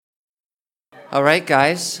All right,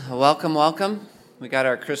 guys, welcome. We got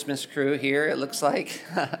our Christmas crew here, it looks like.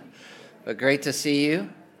 But great to see you.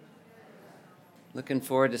 Looking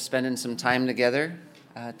forward to spending some time together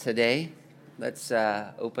today. Let's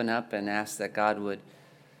open up and ask that God would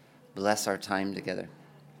bless our time together.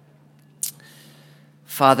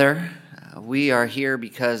 Father, we are here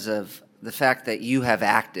because of the fact that you have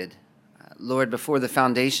acted. Lord, before the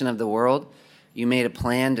foundation of the world, you made a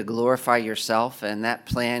plan to glorify yourself, and that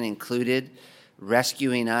plan included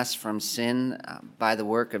rescuing us from sin by the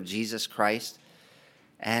work of Jesus Christ.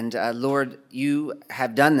 And Lord, you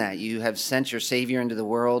have done that. You have sent your Savior into the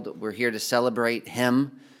world. We're here to celebrate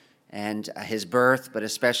him and his birth, but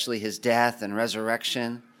especially his death and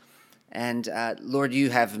resurrection. And Lord, you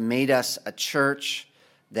have made us a church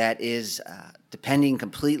that is depending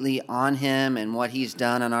completely on him and what he's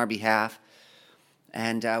done on our behalf.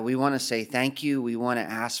 And we want to say thank you. We want to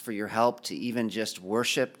ask for your help to even just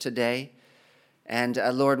worship today. And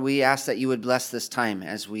Lord, we ask that you would bless this time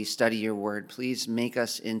as we study your word. Please make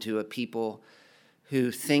us into a people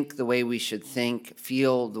who think the way we should think,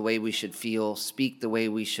 feel the way we should feel, speak the way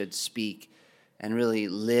we should speak, and really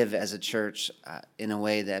live as a church in a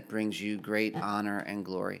way that brings you great honor and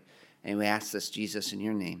glory. And we ask this, Jesus, in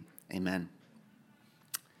your name. Amen.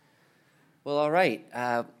 Well, all right.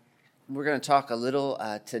 We're going to talk a little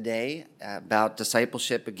today about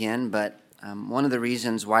discipleship again, but one of the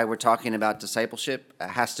reasons why we're talking about discipleship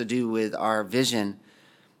has to do with our vision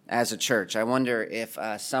as a church. I wonder if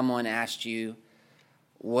someone asked you,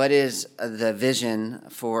 what is the vision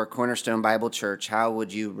for Cornerstone Bible Church? How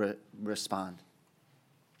would you respond?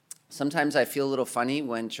 Sometimes I feel a little funny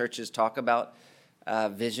when churches talk about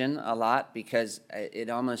vision a lot because it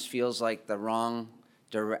almost feels like the wrong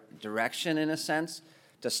direction in a sense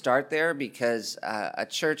to start there, because a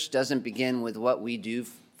church doesn't begin with what we do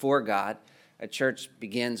for God. A church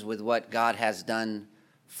begins with what God has done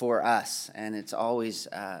for us, and it's always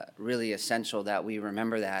really essential that we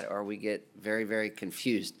remember that, or we get very, very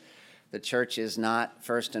confused. The church is not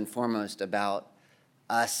first and foremost about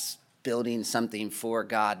us building something for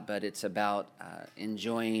God, but it's about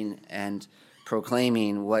enjoying and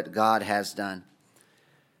proclaiming what God has done.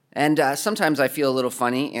 And sometimes I feel a little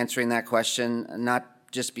funny answering that question, not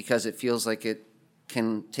just because it feels like it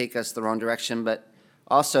can take us the wrong direction, but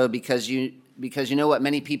also because you know what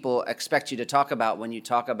many people expect you to talk about when you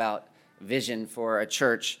talk about vision for a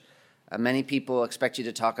church. Many people expect you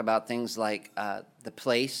to talk about things like the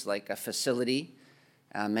place, like a facility.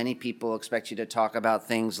 Many people expect you to talk about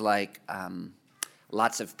things like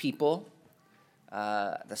lots of people,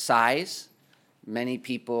 the size. Many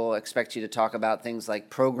people expect you to talk about things like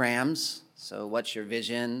programs. So what's your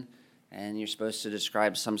vision? And you're supposed to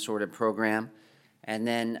describe some sort of program. And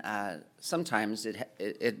then sometimes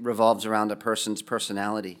it revolves around a person's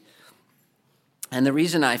personality. And the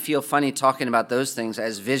reason I feel funny talking about those things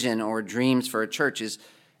as vision or dreams for a church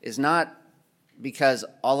is not because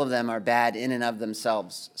all of them are bad in and of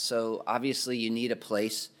themselves. So obviously you need a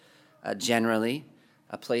place generally.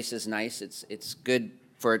 A place is nice. It's good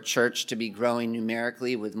for a church to be growing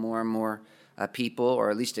numerically with more and more people,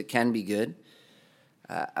 or at least it can be good.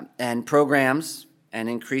 And programs and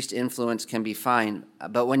increased influence can be fine.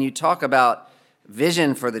 But when you talk about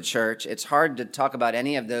vision for the church, it's hard to talk about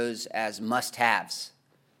any of those as must-haves.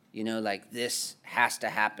 You know, like this has to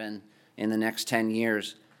happen in the next 10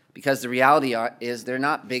 years. Because the reality is they're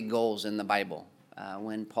not big goals in the Bible.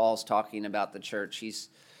 When Paul's talking about the church, he's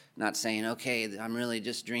not saying, okay, I'm really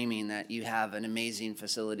just dreaming that you have an amazing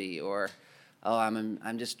facility, or, oh,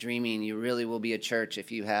 I'm just dreaming you really will be a church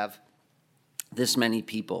if you have this many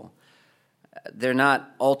people. They're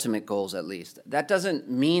not ultimate goals, at least. That doesn't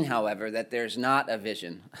mean, however, that there's not a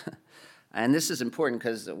vision. And this is important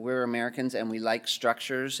because we're Americans and we like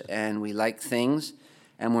structures and we like things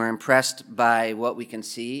and we're impressed by what we can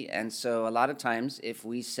see. And so a lot of times if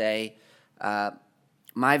we say,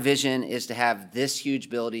 my vision is to have this huge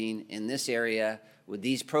building in this area with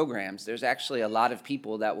these programs, there's actually a lot of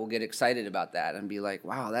people that will get excited about that and be like,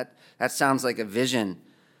 wow, that sounds like a vision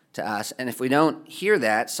to us. And if we don't hear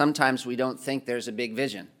that, sometimes we don't think there's a big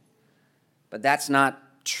vision. But that's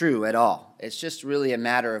not true at all. It's just really a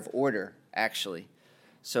matter of order, actually.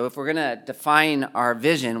 So if we're going to define our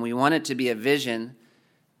vision, we want it to be a vision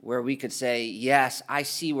where we could say, yes, I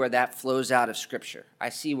see where that flows out of Scripture. I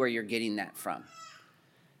see where you're getting that from.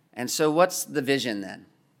 And so what's the vision then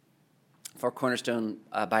for Cornerstone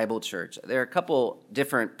Bible Church? There are a couple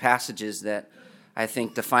different passages that I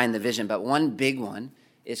think define the vision, but one big one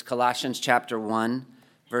is Colossians chapter 1,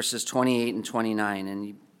 verses 28 and 29. And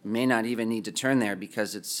you may not even need to turn there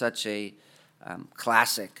because it's such a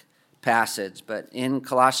classic passage, but in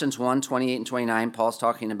Colossians 1:28 and 29, Paul's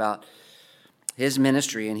talking about his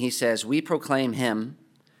ministry, and he says, "We proclaim him,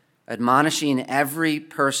 admonishing every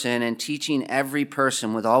person and teaching every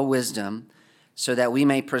person with all wisdom, so that we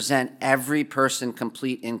may present every person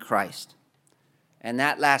complete in Christ." And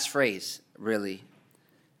that last phrase really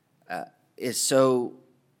is so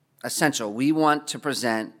essential. We want to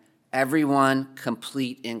present everyone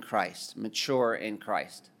complete in Christ, mature in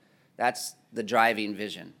Christ. That's the driving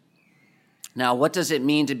vision. Now, what does it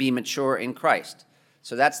mean to be mature in Christ?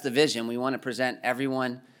 So that's the vision. We want to present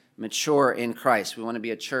everyone mature in Christ. We want to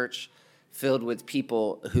be a church filled with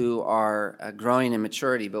people who are growing in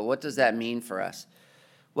maturity. But what does that mean for us?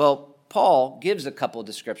 Well, Paul gives a couple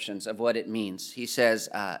descriptions of what it means. He says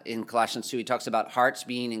in Colossians 2, he talks about hearts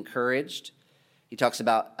being encouraged. He talks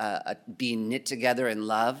about being knit together in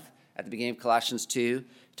love at the beginning of Colossians 2.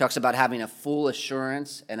 He talks about having a full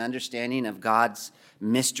assurance and understanding of God's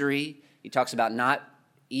mystery. He talks about not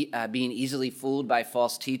being easily fooled by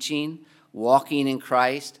false teaching, walking in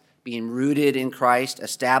Christ, being rooted in Christ,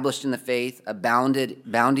 established in the faith,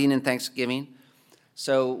 abounding in thanksgiving.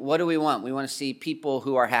 So what do we want? We want to see people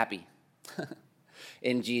who are happy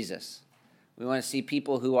in Jesus. We want to see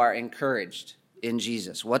people who are encouraged in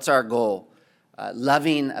Jesus. What's our goal?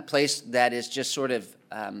 Loving a place that is just sort of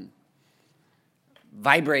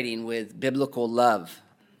vibrating with biblical love,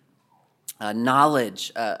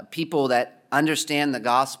 knowledge, people that understand the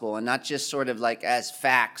gospel and not just sort of like as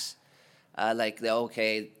facts,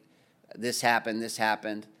 okay, this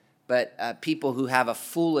happened, but people who have a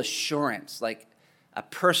full assurance, like a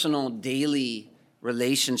personal daily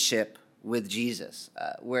relationship with Jesus,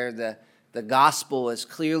 where the gospel is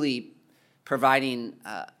clearly providing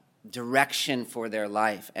direction for their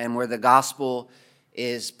life, and where the gospel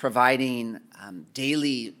is providing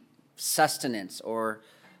daily sustenance or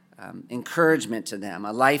encouragement to them,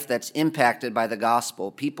 a life that's impacted by the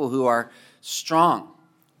gospel, people who are strong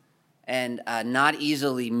and not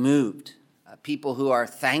easily moved, people who are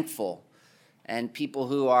thankful, and people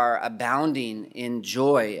who are abounding in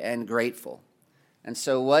joy and grateful. And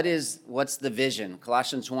so what's the vision?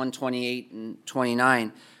 Colossians 1:28 and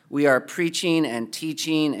 29, we are preaching and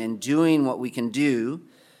teaching and doing what we can do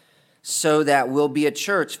so that we'll be a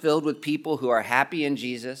church filled with people who are happy in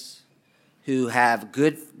Jesus, who have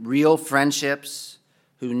good, real friendships,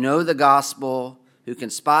 who know the gospel, who can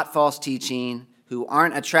spot false teaching, who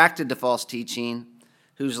aren't attracted to false teaching,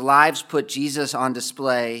 whose lives put Jesus on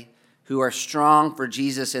display, who are strong for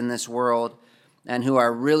Jesus in this world, and who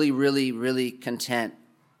are really, really, really content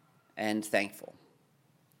and thankful.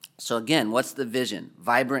 So again, what's the vision?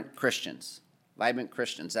 Vibrant Christians. Vibrant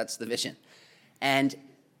Christians, that's the vision. And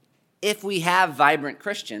if we have vibrant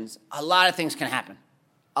Christians, a lot of things can happen.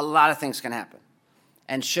 A lot of things can happen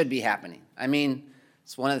and should be happening. I mean,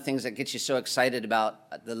 it's one of the things that gets you so excited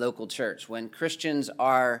about the local church. When Christians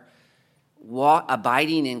are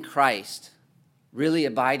abiding in Christ, really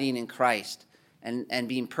abiding in Christ, and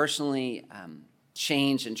being personally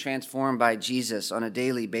changed and transformed by Jesus on a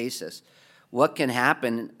daily basis, what can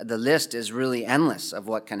happen? The list is really endless of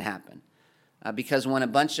what can happen. Because when a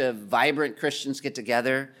bunch of vibrant Christians get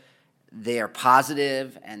together, they are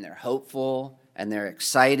positive and they're hopeful and they're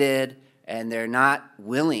excited and they're not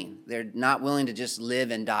willing. They're not willing to just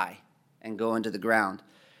live and die and go into the ground.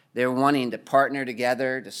 They're wanting to partner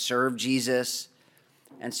together to serve Jesus.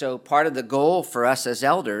 And so part of the goal for us as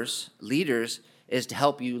elders, leaders, is to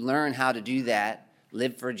help you learn how to do that,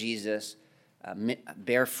 live for Jesus,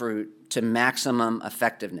 bear fruit to maximum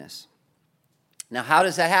effectiveness. Now, how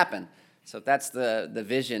does that happen? So if that's the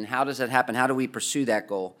vision, how does that happen? How do we pursue that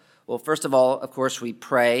goal? Well, first of all, of course, we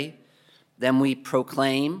pray, then we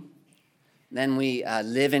proclaim, then we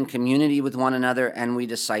live in community with one another, and we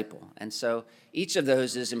disciple. And so each of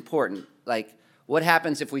those is important. Like, what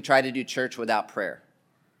happens if we try to do church without prayer?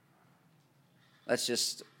 Let's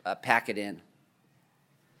just pack it in.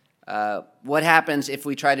 What happens if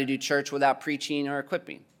we try to do church without preaching or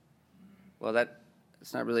equipping? Well,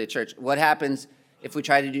 that's not really a church. What happens if we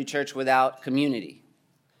try to do church without community?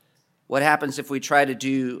 What happens if we try to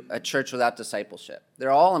do a church without discipleship?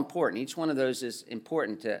 They're all important. Each one of those is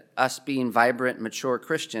important to us being vibrant, mature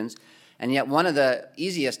Christians, and yet one of the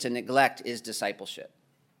easiest to neglect is discipleship.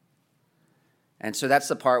 And so that's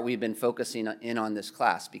the part we've been focusing in on this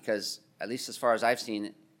class, because at least as far as I've seen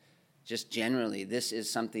it, just generally, this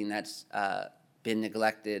is something that's been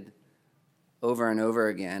neglected over and over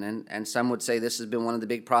again. And some would say this has been one of the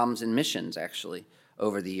big problems in missions, actually,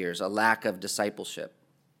 over the years, a lack of discipleship.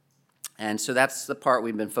 And so that's the part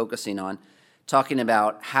we've been focusing on, talking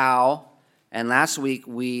about how. And last week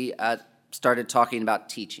we started talking about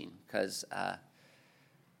teaching, because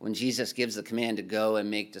when Jesus gives the command to go and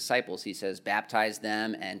make disciples, he says, baptize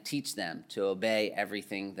them and teach them to obey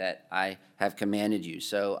everything that I have commanded you.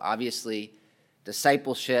 So obviously,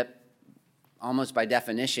 discipleship, almost by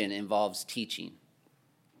definition, involves teaching.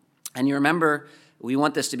 And you remember, we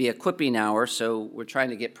want this to be equipping hour, so we're trying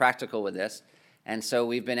to get practical with this. And so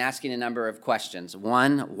we've been asking a number of questions.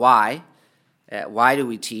 One, why? Why do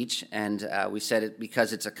we teach? And we said it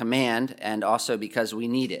because it's a command, and also because we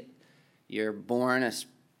need it. You're born a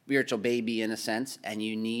spiritual baby in a sense, and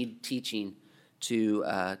you need teaching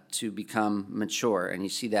to become mature. And you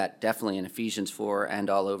see that definitely in Ephesians 4 and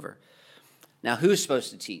all over. Now, who's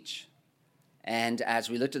supposed to teach? And as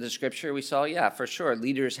we looked at the scripture, we saw, yeah, for sure,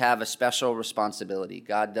 leaders have a special responsibility.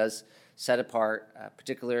 God does set apart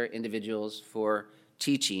particular individuals for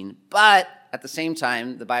teaching, but at the same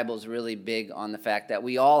time, the Bible is really big on the fact that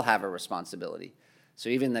we all have a responsibility. So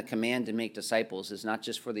even the command to make disciples is not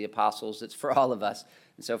just for the apostles, it's for all of us.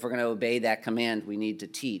 And so if we're going to obey that command, we need to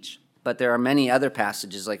teach. But there are many other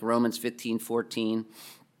passages like Romans 15:14,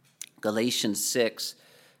 Galatians 6,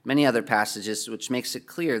 many other passages which makes it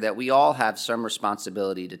clear that we all have some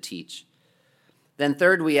responsibility to teach. Then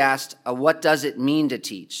third, we asked, what does it mean to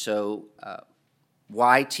teach? So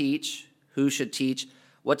why teach? Who should teach?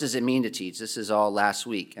 What does it mean to teach? This is all last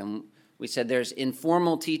week. And we said there's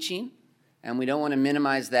informal teaching, and we don't want to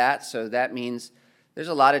minimize that. So that means there's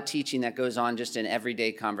a lot of teaching that goes on just in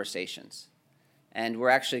everyday conversations. And we're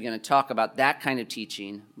actually going to talk about that kind of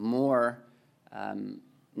teaching more at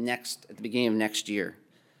the beginning of next year,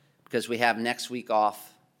 because we have next week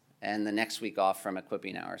off and the next week off from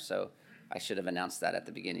equipping hour. So I should have announced that at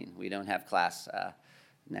the beginning. We don't have class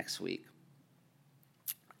next week.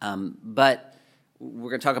 But we're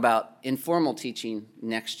going to talk about informal teaching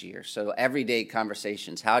next year. So everyday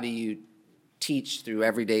conversations. How do you teach through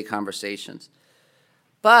everyday conversations?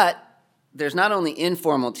 But there's not only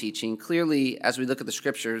informal teaching. Clearly, as we look at the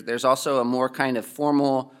scripture, there's also a more kind of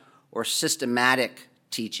formal or systematic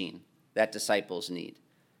teaching that disciples need.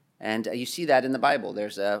 And you see that in the Bible.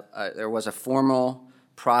 There was a formal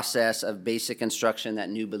process of basic instruction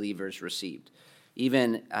that new believers received.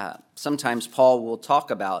 Even sometimes Paul will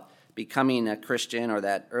talk about becoming a Christian, or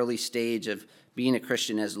that early stage of being a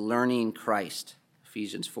Christian, as learning Christ.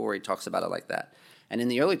 Ephesians 4, he talks about it like that. And in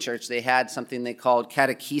the early church, they had something they called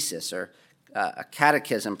catechesis, or a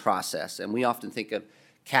catechism process. And we often think of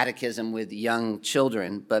catechism with young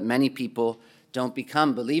children, but many people don't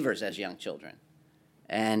become believers as young children.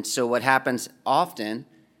 And so what happens often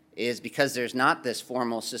is, because there's not this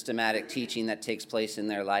formal systematic teaching that takes place in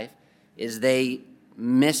their life, is they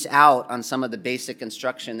miss out on some of the basic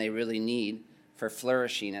instruction they really need for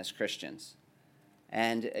flourishing as Christians.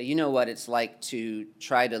 And you know what it's like to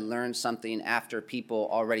try to learn something after people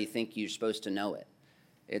already think you're supposed to know it.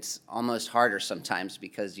 It's almost harder sometimes,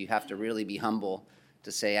 because you have to really be humble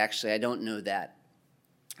to say, actually, I don't know that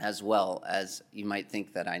as well as you might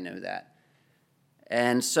think that I know that.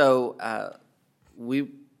 And so we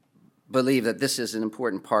believe that this is an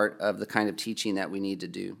important part of the kind of teaching that we need to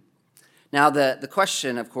do. Now, the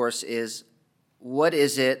question, of course, is, what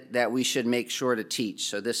is it that we should make sure to teach?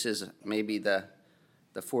 So this is maybe the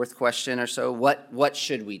fourth question or so. What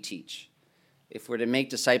should we teach? If we're to make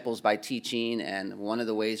disciples by teaching, and one of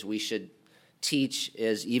the ways we should teach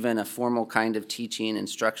is even a formal kind of teaching,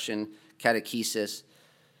 instruction, catechesis,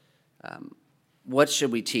 what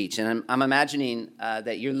should we teach? And I'm imagining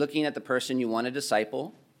that you're looking at the person you want to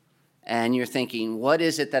disciple, and you're thinking, what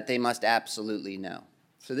is it that they must absolutely know?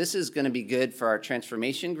 So this is going to be good for our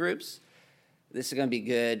transformation groups. This is going to be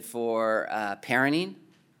good for parenting.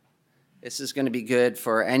 This is going to be good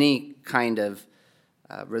for any kind of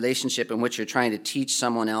relationship in which you're trying to teach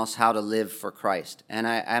someone else how to live for Christ. And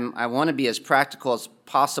I want to be as practical as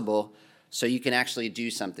possible so you can actually do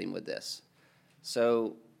something with this.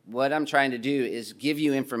 So what I'm trying to do is give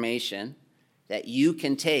you information that you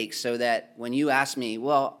can take, so that when you ask me,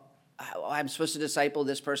 well, I'm supposed to disciple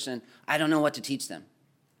this person, I don't know what to teach them.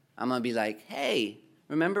 I'm going to be like, hey,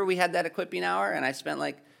 remember we had that equipping hour, and I spent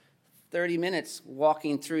like 30 minutes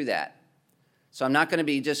walking through that. So I'm not going to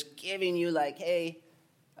be just giving you like, hey,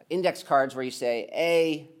 index cards where you say,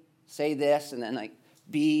 A, say this, and then like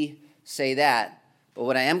B, say that. But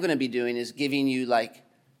what I am going to be doing is giving you like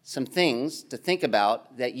some things to think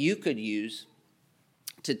about that you could use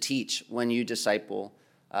to teach when you disciple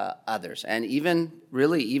others, and even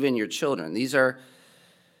your children. These are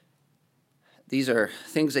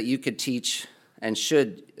things that you could teach and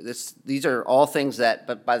should. These are all things that,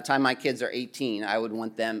 but by the time my kids are 18, I would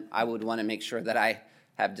want to make sure that I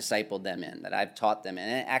have discipled them in, that I've taught them in,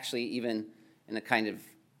 and actually even in a kind of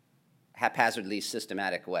haphazardly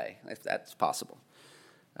systematic way, if that's possible.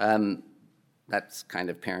 That's kind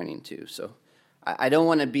of parenting too. So I don't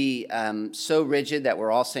want to be so rigid that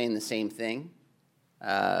we're all saying the same thing,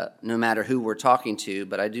 no matter who we're talking to,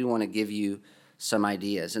 but I do want to give you some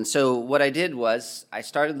ideas. And so what I did was I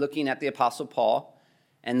started looking at the Apostle Paul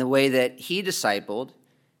and the way that he discipled.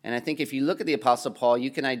 And I think if you look at the Apostle Paul, you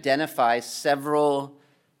can identify several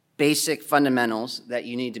basic fundamentals that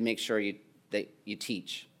you need to make sure that you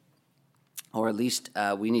teach. Or at least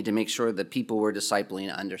we need to make sure the people we're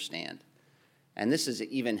discipling understand. And this is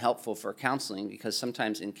even helpful for counseling, because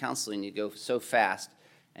sometimes in counseling you go so fast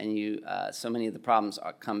and so many of the problems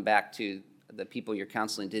come back to the people you're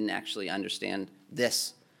counseling didn't actually understand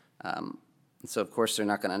this. So, of course, they're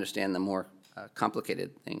not going to understand the more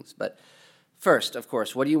complicated things. But first, of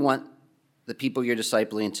course, what do you want the people you're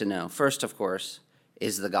discipling to know? First, of course,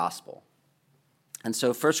 is the gospel. And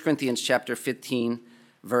so 1 Corinthians chapter 15,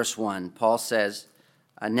 verse 1, Paul says,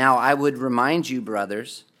 "Now I would remind you,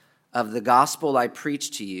 brothers, of the gospel I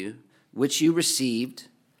preached to you, which you received."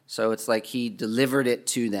 So it's like he delivered it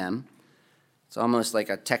to them. It's almost like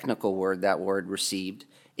a technical word, that word received.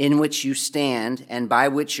 "In which you stand, and by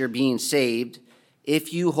which you're being saved,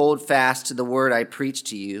 if you hold fast to the word I preached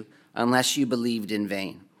to you, unless you believed in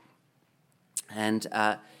vain." And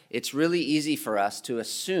it's really easy for us to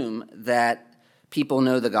assume that people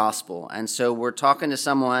know the gospel. And so we're talking to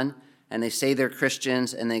someone, and they say they're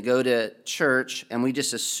Christians, and they go to church, and we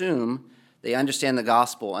just assume they understand the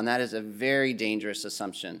gospel, and that is a very dangerous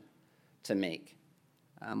assumption to make.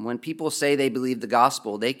 When people say they believe the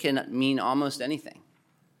gospel, they can mean almost anything.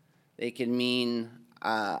 They can mean,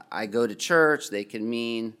 I go to church. They can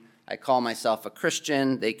mean, I call myself a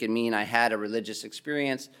Christian. They can mean, I had a religious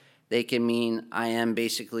experience. They can mean, I am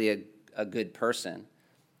basically a good person.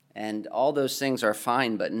 And all those things are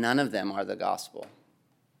fine, but none of them are the gospel.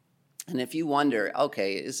 And if you wonder,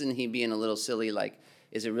 okay, isn't he being a little silly? Like,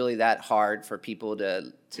 is it really that hard for people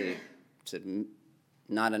to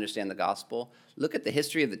not understand the gospel? Look at the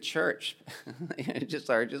history of the church. just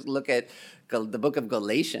look at the book of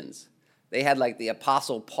Galatians. They had like the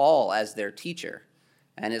Apostle Paul as their teacher.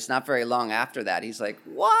 And it's not very long after that. He's like,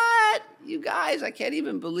 "What? You guys, I can't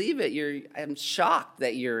even believe it. I'm shocked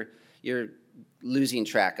that you're losing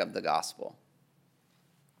track of the gospel."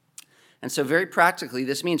 And so very practically,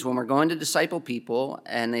 this means when we're going to disciple people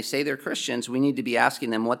and they say they're Christians, we need to be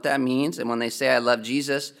asking them what that means. And when they say, "I love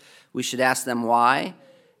Jesus," we should ask them why.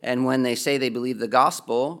 And when they say they believe the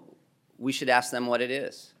gospel, we should ask them what it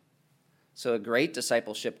is. So a great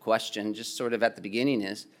discipleship question, just sort of at the beginning,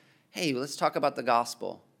 is, hey, let's talk about the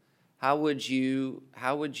gospel. How would you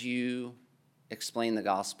explain the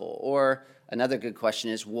gospel? Or another good question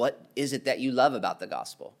is, what is it that you love about the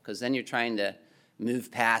gospel? Because then you're trying to move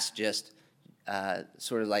past just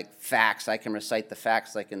sort of like facts. I can recite the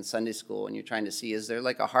facts like in Sunday school, and you're trying to see, is there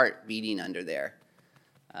like a heart beating under there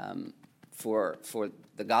for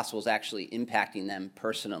the gospel's actually impacting them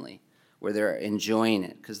personally, where they're enjoying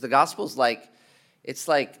it? Because the gospel's it's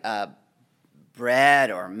like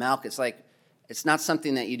bread or milk. It's not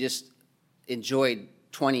something that you just enjoyed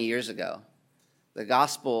 20 years ago. The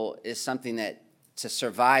gospel is something that to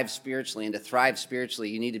survive spiritually and to thrive spiritually,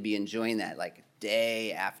 you need to be enjoying that like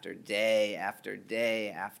day after day after day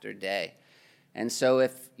after day. And so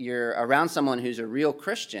if you're around someone who's a real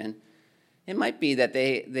Christian, it might be that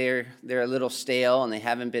they're a little stale and they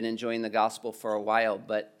haven't been enjoying the gospel for a while,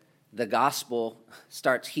 but the gospel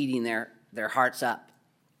starts heating their hearts up.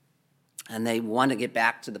 And they want to get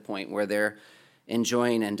back to the point where they're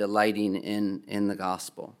enjoying and delighting in the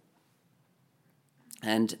gospel.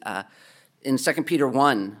 And in 2 Peter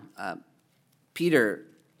 1,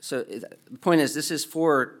 so the point is, this is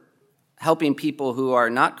for helping people who are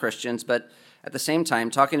not Christians, but at the same time,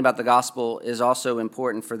 talking about the gospel is also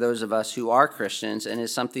important for those of us who are Christians, and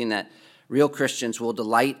is something that real Christians will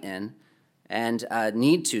delight in and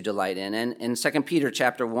need to delight in. And in 2 Peter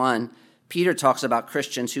chapter 1, Peter talks about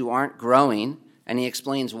Christians who aren't growing, and he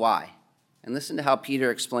explains why. And listen to how Peter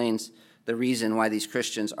explains the reason why these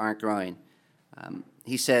Christians aren't growing.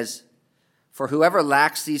 He says, "For whoever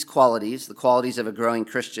lacks these qualities, the qualities of a growing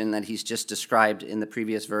Christian that he's just described in the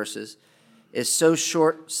previous verses, is so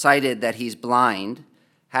short-sighted that he's blind,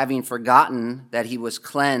 having forgotten that he was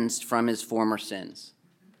cleansed from his former sins."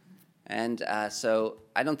 And so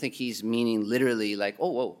I don't think he's meaning literally like,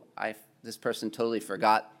 this person totally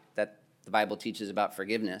forgot that the Bible teaches about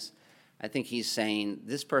forgiveness. I think he's saying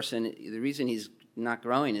this person, the reason he's not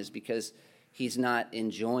growing is because he's not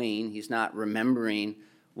enjoying, he's not remembering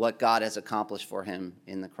what God has accomplished for him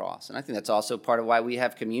in the cross. And I think that's also part of why we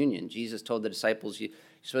have communion. Jesus told the disciples, you're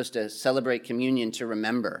supposed to celebrate communion to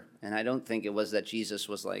remember. And I don't think it was that Jesus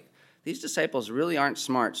was like these disciples really aren't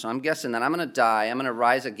smart, so I'm guessing that I'm going to die, I'm going to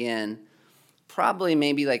rise again, probably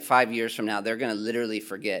maybe like 5 years from now, they're going to literally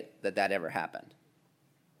forget that ever happened.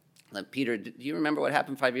 Like, Peter, do you remember what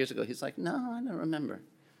happened 5 years ago? He's like, no, I don't remember.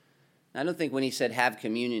 I don't think when he said have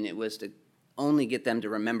communion, it was to only get them to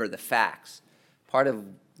remember the facts. Part of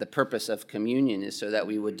the purpose of communion is so that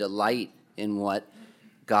we would delight in what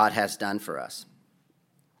God has done for us.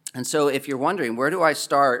 And so if you're wondering, where do I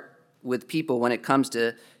start with people when it comes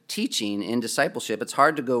to teaching in discipleship? It's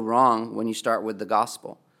hard to go wrong when you start with the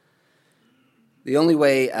gospel. The only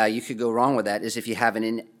way you could go wrong with that is if you have an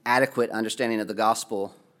inadequate understanding of the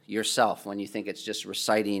gospel yourself, when you think it's just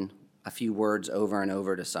reciting a few words over and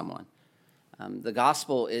over to someone. The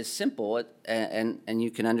gospel is simple, and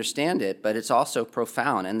you can understand it, but it's also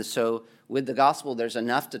profound. And so with the gospel, there's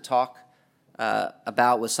enough to talk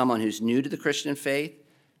about with someone who's new to the Christian faith,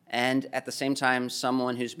 and at the same time,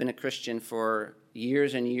 someone who's been a Christian for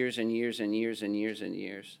years and years and years and years and years and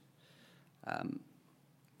years. In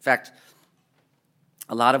fact,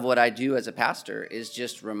 a lot of what I do as a pastor is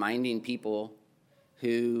just reminding people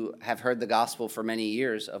who have heard the gospel for many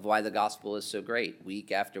years of why the gospel is so great,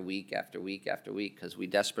 week after week after week after week, because we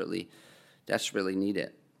desperately need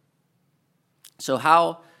it. So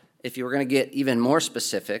how, if you were going to get even more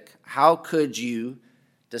specific, how could you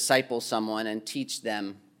disciple someone and teach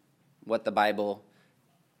them what the Bible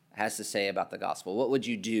has to say about the gospel? What would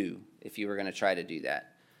you do if you were going to try to do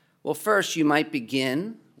that? Well, first, you might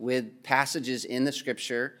begin with passages in the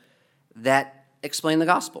Scripture that explain the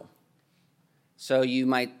gospel. So you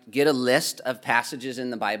might get a list of passages in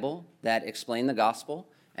the Bible that explain the gospel,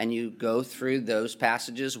 and you go through those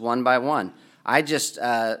passages one by one. I just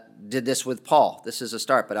did this with Paul. This is a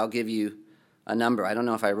start, but I'll give you a number. I don't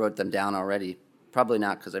know if I wrote them down already. Probably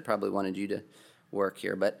not, because I probably wanted you to work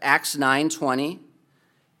here. But Acts 9:20,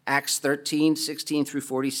 Acts 13:16 through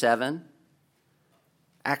 47,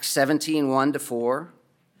 Acts 17:1-4,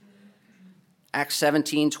 Acts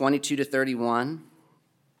 17:22 to 31.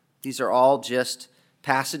 These are all just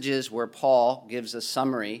passages where Paul gives his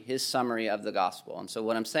summary of the gospel. And so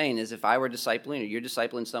what I'm saying is, if I were discipling or you're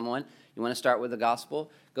discipling someone, you want to start with the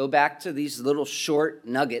gospel, go back to these little short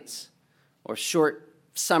nuggets or short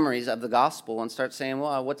summaries of the gospel and start saying,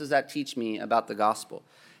 well, what does that teach me about the gospel?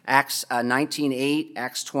 Acts 19:8,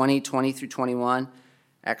 Acts 20:20 through 21,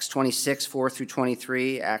 Acts 26:4 through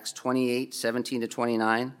 23, Acts 28:17 to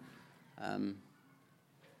 29.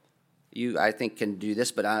 You, I think, can do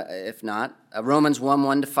this, but if not, Romans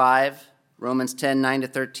 1:1-5, Romans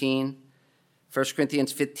 10:9-13, 1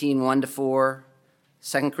 Corinthians 15:1-4,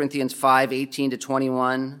 2 Corinthians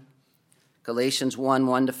 5:18-21, Galatians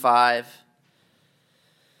 1:1-5,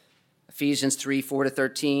 Ephesians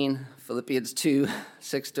 3:4-13, Philippians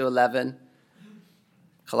 2:6-11,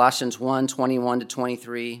 Colossians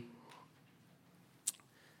 1:21-23,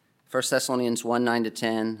 1 Thessalonians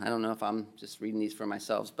 1:9-10. I don't know if I'm just reading these for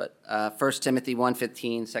myself, but 1 Timothy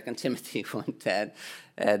 1:15, 2 Timothy 1:10,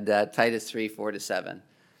 and Titus 3:4-7.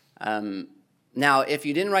 Now, if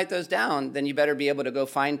you didn't write those down, then you better be able to go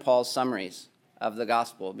find Paul's summaries of the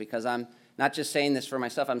gospel, because I'm not just saying this for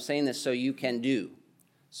myself, I'm saying this so you can do.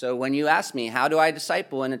 So when you ask me, how do I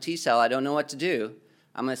disciple in a T-cell? I don't know what to do.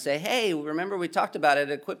 I'm going to say, hey, remember we talked about it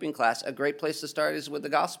at equipping class. A great place to start is with the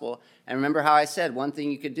gospel. And remember how I said one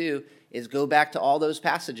thing you could do is go back to all those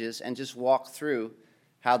passages and just walk through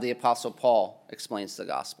how the Apostle Paul explains the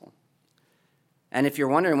gospel. And if you're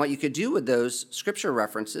wondering what you could do with those scripture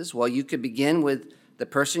references, well, you could begin with the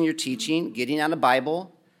person you're teaching, getting out a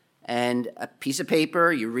Bible and a piece of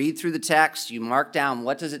paper. You read through the text. You mark down,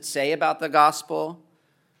 what does it say about the gospel?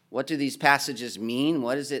 What do these passages mean?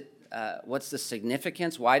 What is it? What's the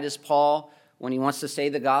significance? Why does Paul, when he wants to say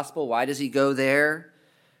the gospel, why does he go there?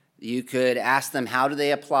 You could ask them, how do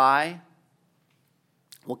they apply?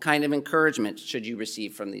 What kind of encouragement should you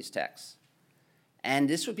receive from these texts? And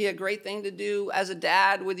this would be a great thing to do as a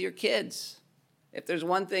dad with your kids. If there's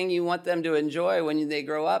one thing you want them to enjoy when they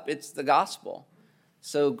grow up, it's the gospel.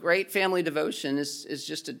 So great family devotion is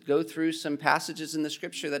just to go through some passages in the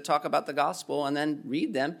scripture that talk about the gospel and then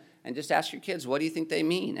read them and just ask your kids, what do you think they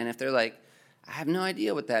mean? And if they're like, I have no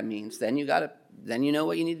idea what that means, then you know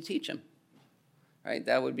what you need to teach them, right?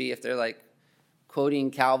 That would be if they're like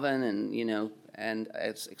quoting Calvin and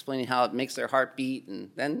it's explaining how it makes their heart beat,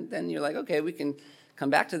 and then you're like, okay, we can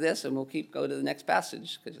come back to this and we'll go to the next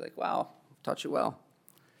passage, because you're like, wow, I've taught you well.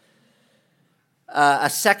 A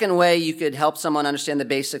second way you could help someone understand the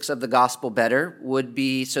basics of the gospel better would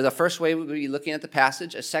be, so the first way would be looking at the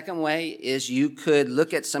passage. A second way is you could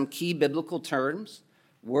look at some key biblical terms,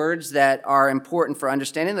 words that are important for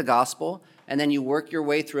understanding the gospel, and then you work your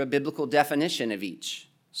way through a biblical definition of each.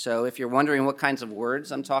 So if you're wondering what kinds of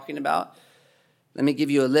words I'm talking about, let me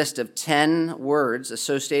give you a list of 10 words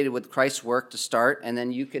associated with Christ's work to start, and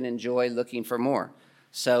then you can enjoy looking for more.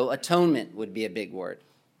 So atonement would be a big word.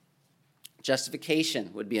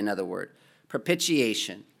 Justification would be another word.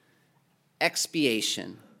 Propitiation,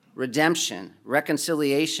 expiation, redemption,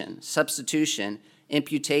 reconciliation, substitution,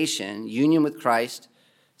 imputation, union with Christ,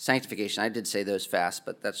 sanctification. I did say those fast,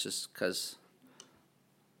 but that's just because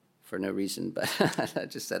for no reason, but I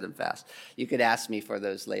just said them fast. You could ask me for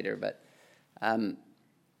those later, but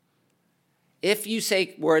if you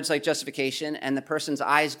say words like justification and the person's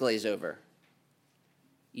eyes glaze over,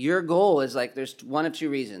 your goal is like there's one of two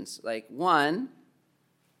reasons. Like one,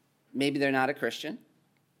 maybe they're not a Christian.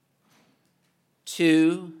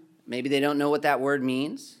 Two, maybe they don't know what that word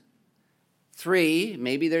means. Three,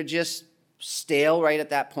 maybe they're just stale right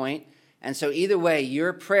at that point. And so either way,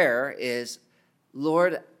 your prayer is,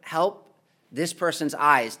 Lord, help this person's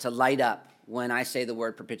eyes to light up when I say the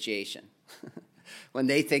word propitiation. When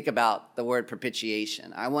they think about the word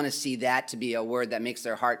propitiation, I want to see that to be a word that makes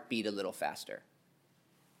their heart beat a little faster.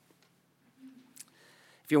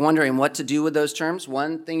 If you're wondering what to do with those terms,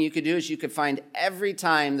 one thing you could do is you could find every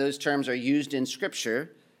time those terms are used in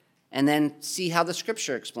Scripture and then see how the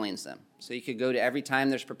Scripture explains them. So you could go to every time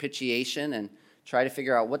there's propitiation and try to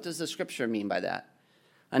figure out what does the Scripture mean by that.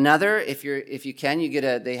 Another, if you can,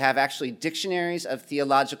 they have actually dictionaries of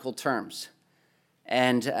theological terms.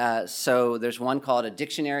 And so there's one called a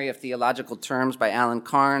Dictionary of Theological Terms by Alan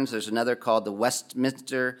Carnes. There's another called the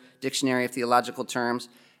Westminster Dictionary of Theological Terms.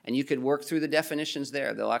 And you could work through the definitions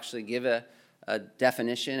there. They'll actually give a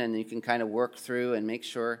definition, and you can kind of work through and make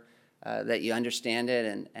sure that you understand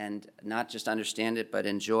it and not just understand it, but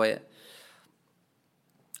enjoy it.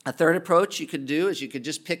 A third approach you could do is you could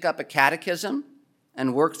just pick up a catechism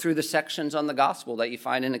and work through the sections on the gospel that you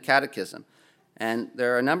find in a catechism. And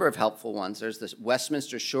there are a number of helpful ones. There's the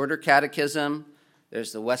Westminster Shorter Catechism.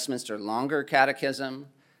 There's the Westminster Longer Catechism.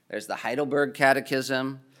 There's the Heidelberg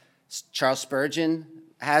Catechism. Charles Spurgeon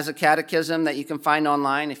has a catechism that you can find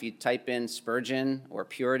online if you type in Spurgeon or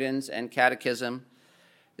Puritans and catechism.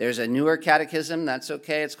 There's a newer catechism, that's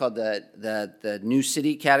okay. It's called the New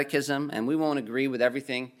City Catechism, and we won't agree with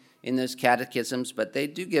everything in those catechisms, but they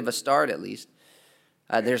do give a start at least.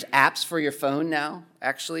 There's apps for your phone now,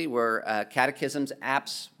 actually, where catechisms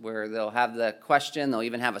apps where they'll have the question. They'll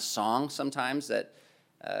even have a song sometimes that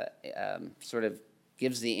sort of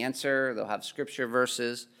gives the answer. They'll have scripture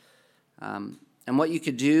verses. And what you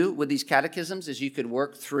could do with these catechisms is you could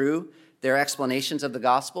work through their explanations of the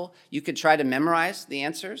gospel. You could try to memorize the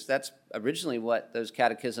answers. That's originally what those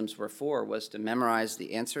catechisms were for, was to memorize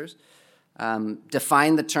the answers.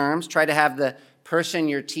 Define the terms. Try to have the person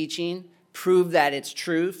you're teaching prove that it's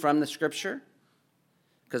true from the Scripture,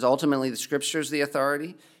 because ultimately the Scripture is the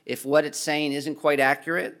authority. If what it's saying isn't quite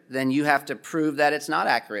accurate, then you have to prove that it's not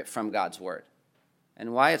accurate from God's Word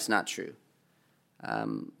and why it's not true.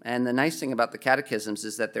 And the nice thing about the catechisms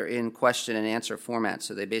is that they're in question and answer format,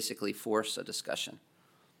 so they basically force a discussion.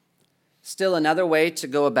 Still, another way to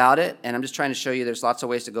go about it, and I'm just trying to show you there's lots of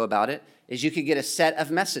ways to go about it, is you could get a set of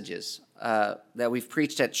messages that we've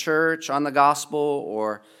preached at church on the gospel,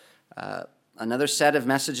 or another set of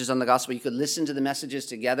messages on the gospel. You could listen to the messages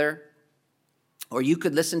together, or you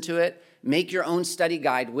could listen to it, make your own study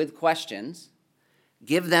guide with questions,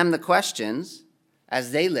 give them the questions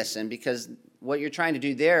as they listen, because what you're trying to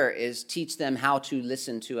do there is teach them how to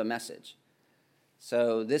listen to a message.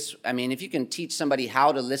 So if you can teach somebody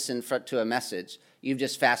how to listen to a message, you've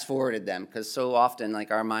just fast forwarded them, because so often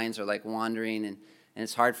like our minds are like wandering and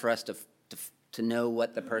it's hard for us to know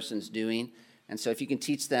what the person's doing. And so if you can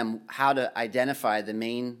teach them how to identify the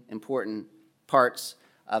main important parts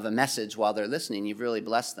of a message while they're listening, you've really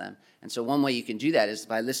blessed them. And so one way you can do that is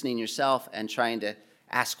by listening yourself and trying to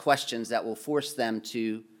ask questions that will force them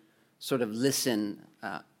to sort of listen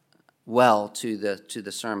well to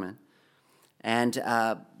the sermon. And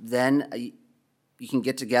then you can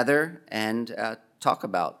get together and talk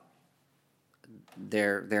about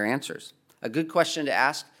their answers. A good question to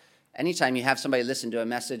ask anytime you have somebody listen to a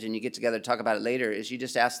message and you get together to talk about it later is you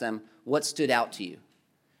just ask them, what stood out to you?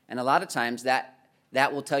 And a lot of times that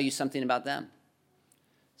will tell you something about them.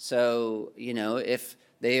 So, if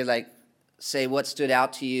they say what stood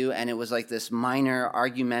out to you and it was like this minor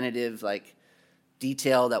argumentative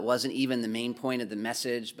detail that wasn't even the main point of the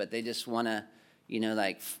message, but they just want to,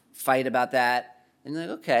 fight about that. And they're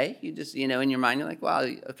like, okay, you just, in your mind, you're like, wow,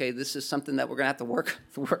 okay, this is something that we're going to have to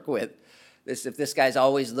work with. If this guy's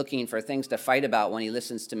always looking for things to fight about when he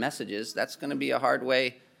listens to messages, that's going to be a hard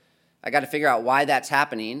way. I got to figure out why that's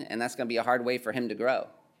happening, and that's going to be a hard way for him to grow.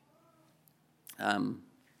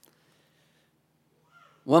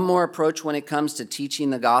 One more approach when it comes to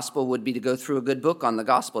teaching the gospel would be to go through a good book on the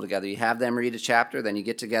gospel together. You have them read a chapter, then you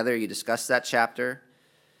get together, you discuss that chapter.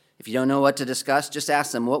 If you don't know what to discuss, just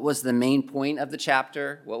ask them, what was the main point of the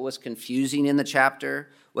chapter? What was confusing in the chapter?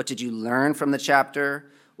 What did you learn from the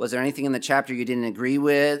chapter? Was there anything in the chapter you didn't agree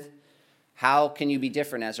with? How can you be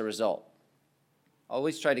different as a result?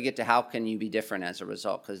 Always try to get to how can you be different as a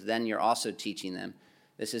result, because then you're also teaching them.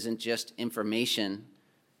 This isn't just information.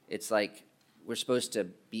 It's like we're supposed to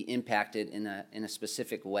be impacted in a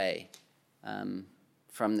specific way from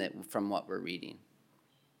what we're reading.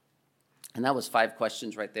 And that was 5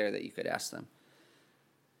 questions right there that you could ask them.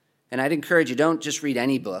 And I'd encourage you, don't just read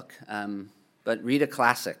any book, but read a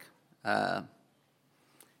classic.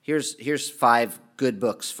 Here's 5 good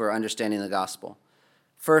books for understanding the gospel.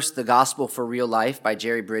 First, The Gospel for Real Life by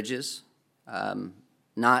Jerry Bridges.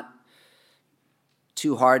 Not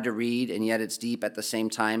too hard to read, and yet it's deep at the same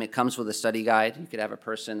time. It comes with a study guide. You could have a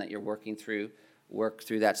person that you're working through work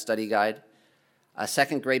through that study guide. A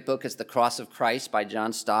second great book is The Cross of Christ by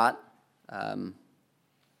John Stott.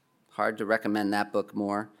 Hard to recommend that book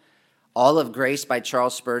more. All of Grace by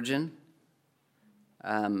Charles Spurgeon.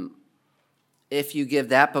 If you give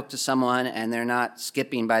that book to someone and they're not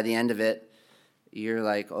skipping by the end of it, you're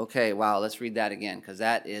like, okay, wow, let's read that again, because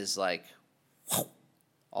that is like, whoa,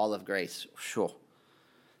 all of grace. Sure.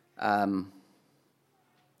 At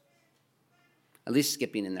least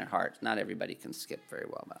skipping in their heart. Not everybody can skip very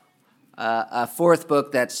well. A fourth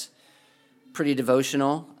book that's pretty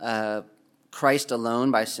devotional, Christ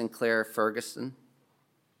Alone by Sinclair Ferguson.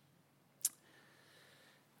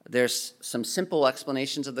 There's some simple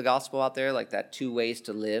explanations of the gospel out there, like that 2 Ways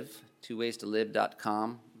to Live,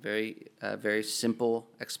 twowaystolive.com. Very simple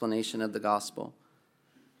explanation of the gospel.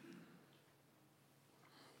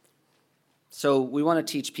 So we want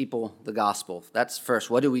to teach people the gospel. That's first.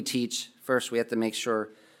 What do we teach? First, we have to make sure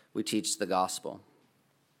we teach the gospel.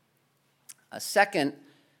 A second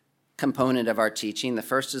component of our teaching, the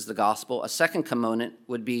first is the gospel. A second component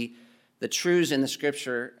would be the truths in the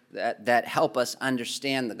scripture that help us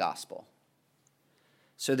understand the gospel.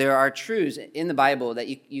 So there are truths in the Bible that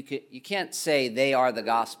you can't say they are the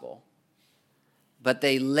gospel, but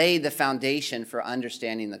they lay the foundation for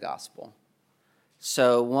understanding the gospel.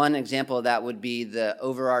 So one example of that would be the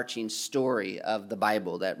overarching story of the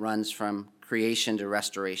Bible that runs from creation to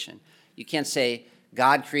restoration. You can't say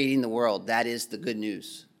God creating the world, that is the good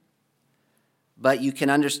news. But you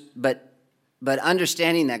can but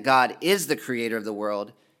understanding that God is the creator of the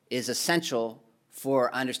world is essential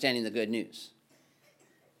for understanding the good news.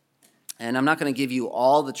 And I'm not going to give you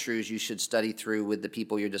all the truths you should study through with the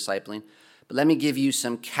people you're discipling, but let me give you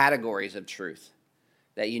some categories of truth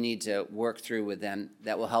that you need to work through with them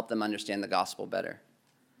that will help them understand the gospel better.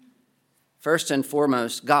 First and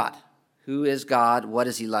foremost, God. Who is God? What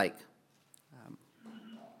is he like?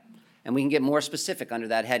 And we can get more specific under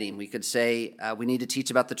that heading. We could say we need to teach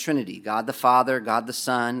about the Trinity, God the Father, God the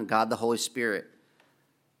Son, God the Holy Spirit.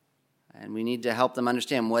 And we need to help them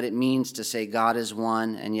understand what it means to say God is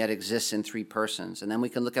one and yet exists in 3 persons. And then we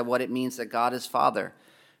can look at what it means that God is Father.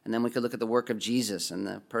 And then we could look at the work of Jesus and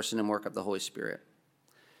the person and work of the Holy Spirit.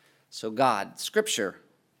 So God, Scripture.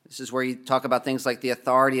 This is where you talk about things like the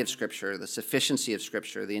authority of Scripture, the sufficiency of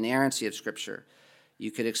Scripture, the inerrancy of Scripture.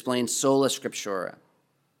 You could explain sola scriptura.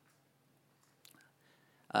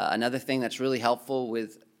 Another thing that's really helpful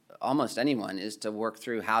with almost anyone is to work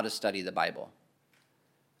through how to study the Bible.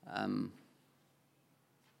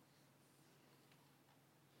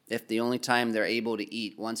 If the only time they're able to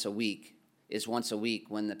eat once a week is once a week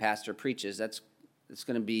when the pastor preaches, it's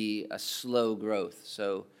going to be a slow growth.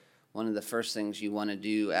 So one of the first things you want to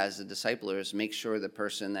do as a discipler is make sure the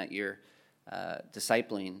person that you're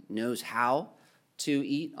discipling knows how to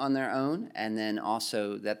eat on their own, and then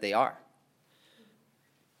also that they are.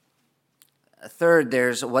 Third,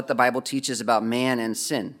 there's what the Bible teaches about man and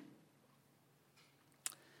sin.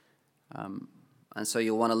 And so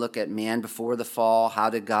you'll want to look at man before the fall.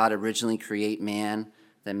 How did God originally create man?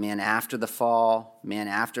 Then man after the fall, man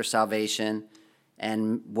after salvation,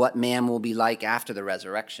 and what man will be like after the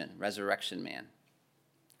resurrection man.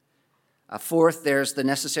 Fourth, there's the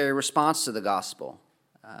necessary response to the gospel.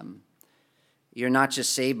 You're not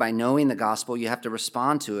just saved by knowing the gospel, you have to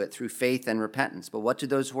respond to it through faith and repentance. But what do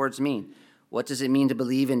those words mean? What does it mean to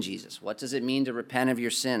believe in Jesus? What does it mean to repent of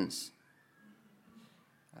your sins?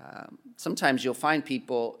 Sometimes you'll find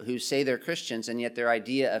people who say they're Christians, and yet their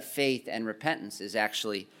idea of faith and repentance is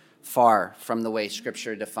actually far from the way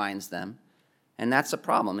Scripture defines them. And that's a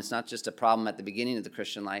problem. It's not just a problem at the beginning of the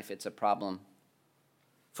Christian life. It's a problem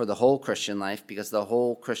for the whole Christian life, because the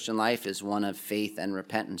whole Christian life is one of faith and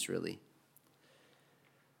repentance, really.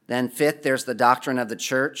 Then fifth, there's the doctrine of the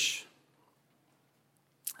church.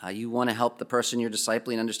 You want to help the person you're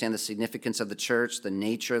discipling understand the significance of the church, the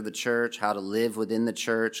nature of the church, how to live within the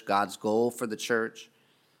church, God's goal for the church.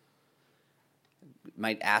 You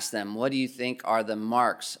might ask them, what do you think are the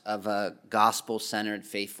marks of a gospel-centered,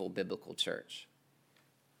 faithful, biblical church?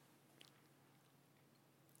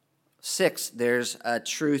 Sixth, there's a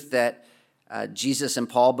truth that Jesus and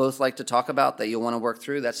Paul both like to talk about that you'll want to work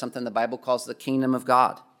through. That's something the Bible calls the kingdom of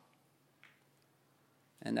God.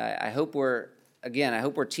 And I hope we're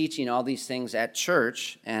teaching all these things at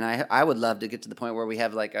church, and I would love to get to the point where we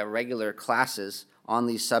have like a regular classes on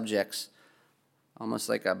these subjects, almost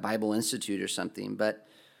like a Bible Institute or something. But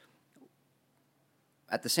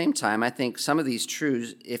at the same time, I think some of these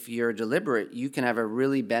truths, if you're deliberate, you can have a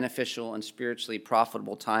really beneficial and spiritually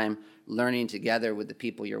profitable time learning together with the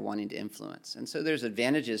people you're wanting to influence. And so there's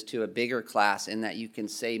advantages to a bigger class in that you can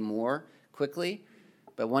say more quickly.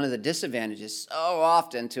 But one of the disadvantages so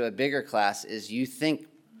often to a bigger class is you think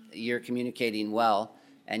you're communicating well,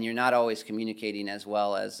 and you're not always communicating as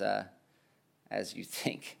well as you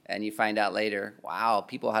think. And you find out later, wow,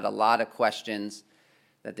 people had a lot of questions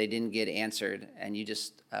that they didn't get answered, and you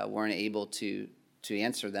just weren't able to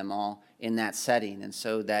answer them all in that setting. And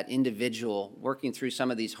so that individual, working through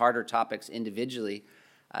some of these harder topics individually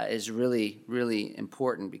is really, really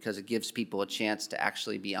important because it gives people a chance to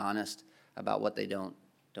actually be honest about what they don't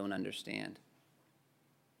understand.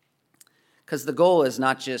 Because the goal is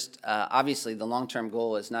not just, obviously the long-term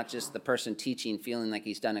goal is not just the person teaching feeling like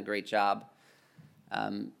he's done a great job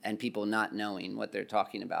and people not knowing what they're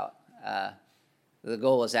talking about. The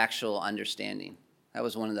goal is actual understanding. That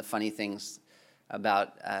was one of the funny things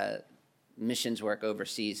about missions work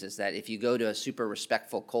overseas is that if you go to a super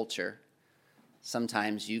respectful culture,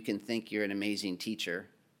 sometimes you can think you're an amazing teacher,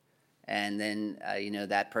 and then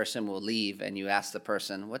that person will leave, and you ask the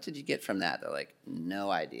person, what did you get from that? They're like, no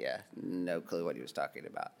idea, no clue what he was talking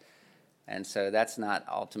about. And so that's not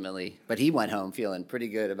ultimately, but he went home feeling pretty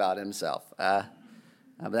good about himself. But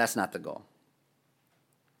that's not the goal.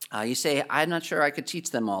 You say, I'm not sure I could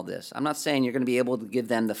teach them all this. I'm not saying you're going to be able to give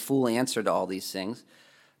them the full answer to all these things,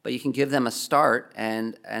 but you can give them a start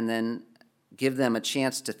and then give them a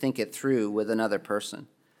chance to think it through with another person.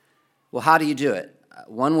 Well, how do you do it?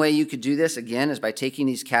 One way you could do this, again, is by taking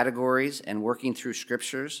these categories and working through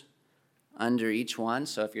scriptures under each one.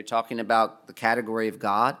 So if you're talking about the category of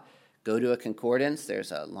God, go to a concordance.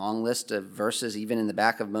 There's a long list of verses even in the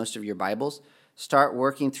back of most of your Bibles. Start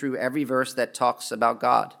working through every verse that talks about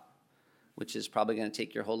God, which is probably going to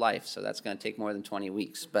take your whole life. So that's going to take more than 20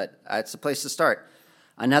 weeks. But it's a place to start.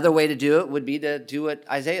 Another way to do it would be to do what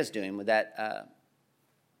Isaiah's doing with that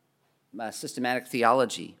systematic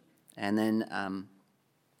theology. And then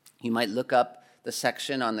you might look up the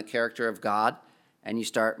section on the character of God, and you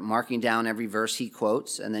start marking down every verse he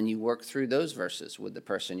quotes, and then you work through those verses with the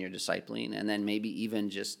person you're discipling, and then maybe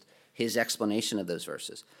even just his explanation of those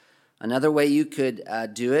verses. Another way you could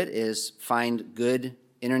do it is find good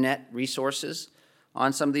internet resources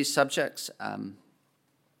on some of these subjects.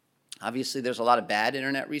 Obviously, there's a lot of bad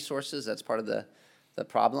internet resources. That's part of the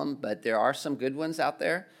problem, but there are some good ones out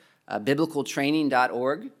there.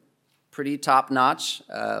 Biblicaltraining.org, pretty top-notch.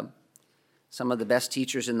 Some of the best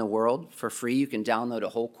teachers in the world. For free, you can download a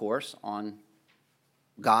whole course on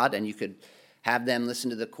God, and you could have them listen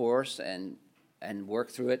to the course and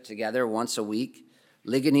work through it together once a week.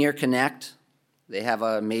 Ligonier Connect, they have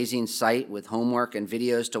an amazing site with homework and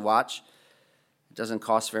videos to watch. It doesn't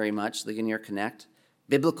cost very much, Ligonier Connect.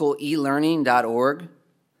 BiblicalElearning.org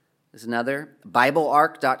is another.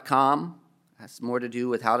 BibleArc.com has more to do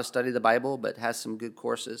with how to study the Bible, but has some good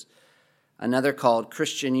courses. Another called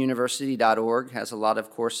ChristianUniversity.org has a lot of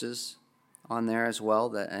courses on there as well,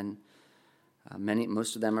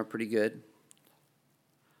 most of them are pretty good.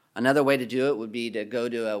 Another way to do it would be to go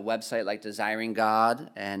to a website like Desiring God,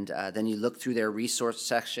 and then you look through their resource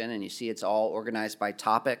section, and you see it's all organized by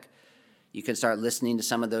topic. You can start listening to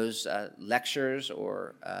some of those lectures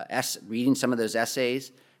or reading some of those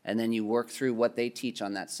essays, and then you work through what they teach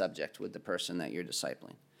on that subject with the person that you're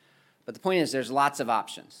discipling. But the point is there's lots of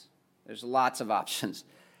options. There's lots of options.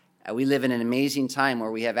 We live in an amazing time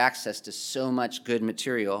where we have access to so much good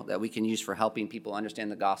material that we can use for helping people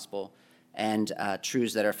understand the gospel and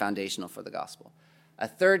truths that are foundational for the gospel. A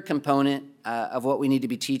third component of what we need to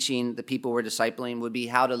be teaching the people we're discipling would be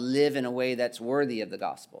how to live in a way that's worthy of the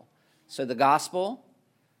gospel. So the gospel,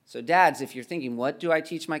 so dads, if you're thinking, what do I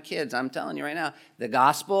teach my kids? I'm telling you right now, the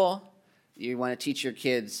gospel, you want to teach your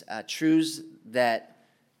kids truths that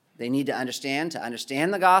they need to understand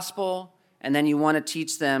the gospel, and then you want to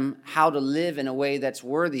teach them how to live in a way that's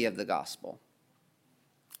worthy of the gospel.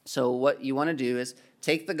 So what you want to do is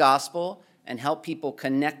take the gospel and help people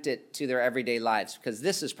connect it to their everyday lives, because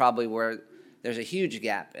this is probably where there's a huge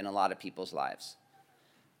gap in a lot of people's lives.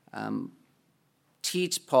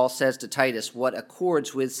 Teach, Paul says to Titus, what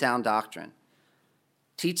accords with sound doctrine.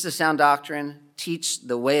 Teach the sound doctrine, teach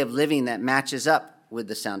the way of living that matches up with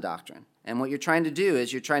the sound doctrine. And what you're trying to do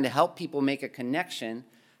is you're trying to help people make a connection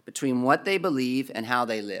between what they believe and how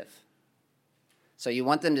they live. So you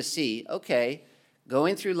want them to see, okay,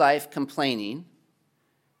 going through life complaining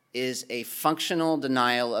is a functional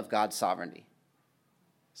denial of God's sovereignty.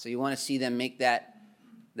 So you want to see them make that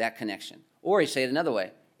connection. Or you say it another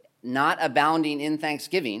way, not abounding in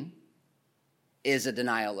thanksgiving is a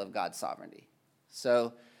denial of God's sovereignty.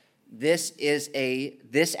 So this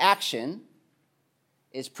action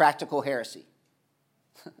is practical heresy.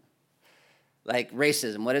 Like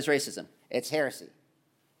racism. What is racism? It's heresy.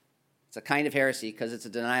 It's a kind of heresy because it's a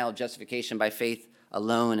denial of justification by faith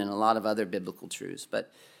alone and a lot of other biblical truths.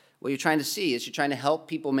 But what you're trying to see is you're trying to help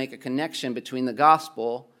people make a connection between the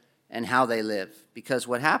gospel and how they live. Because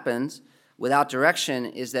what happens without direction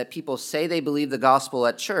is that people say they believe the gospel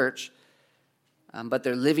at church, but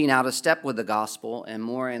they're living out of step with the gospel and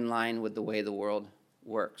more in line with the way the world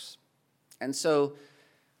works. And so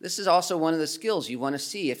this is also one of the skills you want to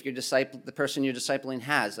see if the person you're discipling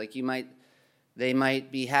has. Like they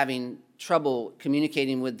might be having trouble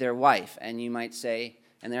communicating with their wife, and you might say,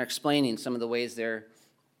 and they're explaining some of the ways they're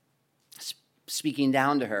speaking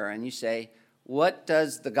down to her, and you say, what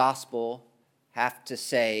does the gospel have to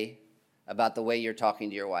say about the way you're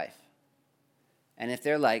talking to your wife? And if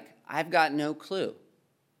they're like, I've got no clue,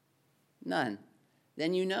 none,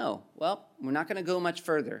 then you know, well, we're not going to go much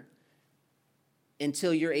further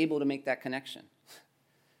until you're able to make that connection.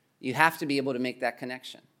 You have to be able to make that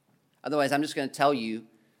connection. Otherwise, I'm just going to tell you,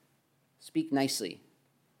 speak nicely.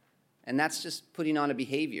 And that's just putting on a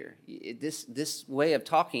behavior. This way of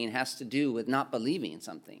talking has to do with not believing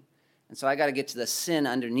something. And so I got to get to the sin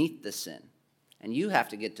underneath the sin. And you have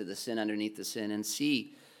to get to the sin underneath the sin and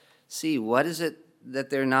see what is it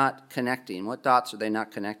that they're not connecting? What dots are they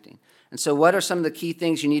not connecting? And so what are some of the key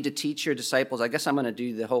things you need to teach your disciples? I guess I'm going to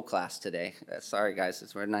do the whole class today. Sorry, guys,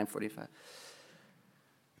 we're at 9:45.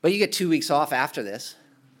 But you get 2 weeks off after this.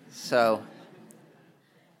 So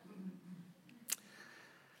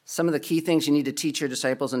some of the key things you need to teach your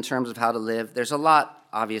disciples in terms of how to live. There's a lot,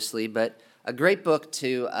 obviously, but a great book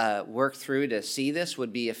to work through to see this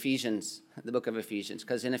would be Ephesians, the book of Ephesians.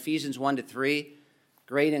 Because in Ephesians 1-3,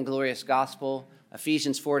 great and glorious gospel.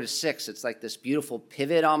 Ephesians 4-6, it's like this beautiful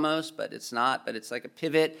pivot almost, but it's not. But it's like a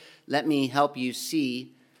pivot. Let me help you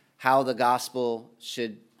see how the gospel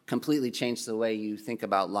should completely change the way you think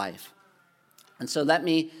about life. And so let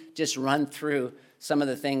me just run through some of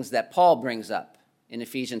the things that Paul brings up in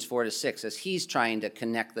Ephesians 4-6 as he's trying to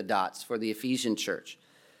connect the dots for the Ephesian church.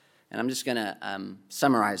 And I'm just going to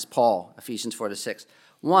summarize Paul, Ephesians 4-6.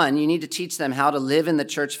 1, you need to teach them how to live in the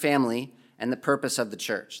church family and the purpose of the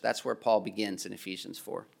church. That's where Paul begins in Ephesians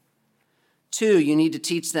 4. 2, you need to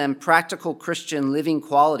teach them practical Christian living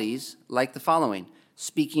qualities like the following: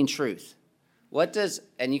 speaking truth.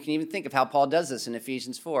 And you can even think of how Paul does this in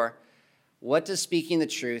Ephesians 4. What does speaking the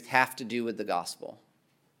truth have to do with the gospel?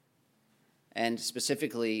 And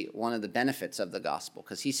specifically, one of the benefits of the gospel,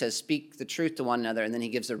 because he says, speak the truth to one another, and then he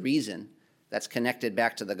gives a reason that's connected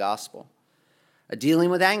back to the gospel. Dealing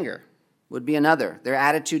with anger would be another. Their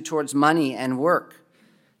attitude towards money and work,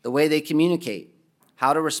 the way they communicate,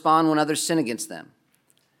 how to respond when others sin against them.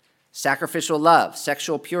 Sacrificial love,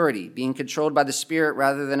 sexual purity, being controlled by the Spirit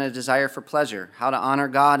rather than a desire for pleasure, how to honor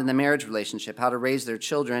God in the marriage relationship, how to raise their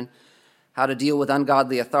children, how to deal with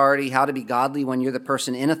ungodly authority, how to be godly when you're the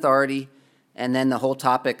person in authority, and then the whole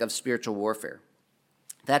topic of spiritual warfare.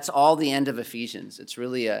 That's all the end of Ephesians. It's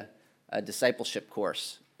really a discipleship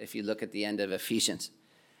course if you look at the end of Ephesians.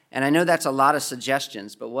 And I know that's a lot of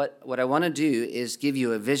suggestions, but what I want to do is give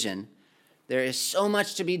you a vision. There is so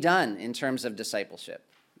much to be done in terms of discipleship.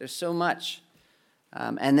 There's so much.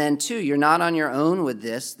 And then 2, you're not on your own with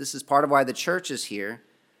this. This is part of why the church is here.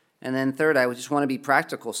 And then 3rd, I just want to be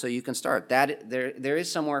practical so you can start. There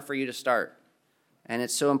is somewhere for you to start. And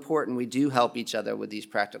it's so important we do help each other with these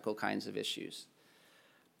practical kinds of issues.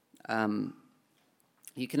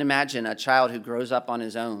 You can imagine a child who grows up on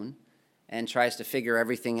his own and tries to figure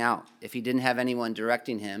everything out. If he didn't have anyone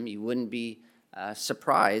directing him, you wouldn't be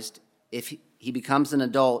surprised if he becomes an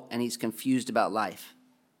adult and he's confused about life.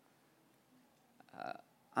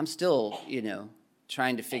 I'm still,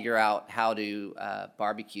 trying to figure out how to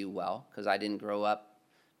barbecue well because I didn't grow up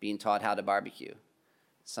being taught how to barbecue.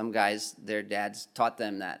 Some guys, their dads taught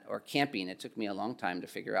them that. Or camping. It took me a long time to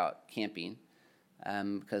figure out camping.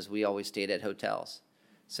 because we always stayed at hotels.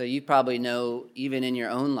 So you probably know, even in your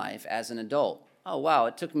own life as an adult, oh, wow,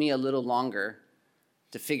 it took me a little longer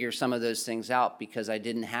to figure some of those things out because I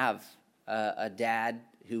didn't have a dad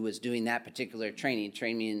who was doing that particular training,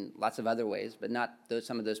 trained me in lots of other ways, but not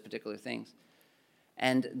some of those particular things.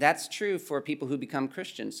 And that's true for people who become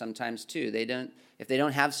Christians sometimes too. If they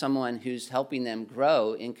don't have someone who's helping them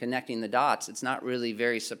grow in connecting the dots, it's not really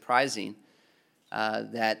very surprising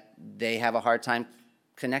that they have a hard time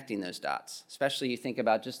connecting those dots. Especially you think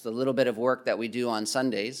about just the little bit of work that we do on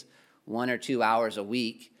Sundays, 1 or 2 hours a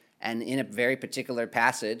week, and in a very particular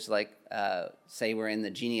passage, like say we're in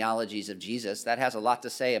the genealogies of Jesus, that has a lot to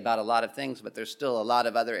say about a lot of things, but there's still a lot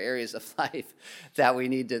of other areas of life that we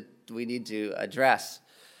need to address.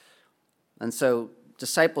 And so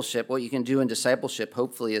discipleship, what you can do in discipleship,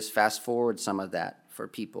 hopefully, is fast forward some of that for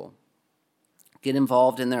people. Get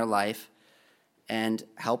involved in their life and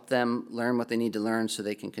help them learn what they need to learn so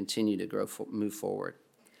they can continue to move forward.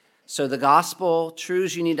 So the gospel,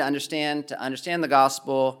 truths you need to understand the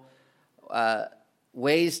gospel,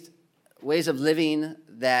 ways of living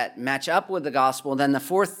that match up with the gospel. Then the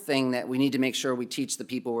fourth thing that we need to make sure we teach the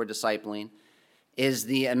people we're discipling is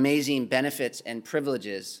the amazing benefits and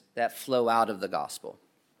privileges that flow out of the gospel.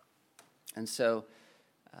 And so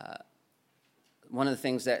one of the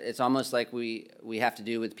things that it's almost like we have to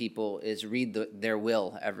do with people is read their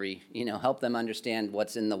will help them understand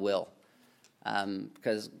what's in the will.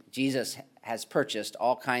 Because Jesus has purchased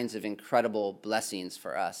all kinds of incredible blessings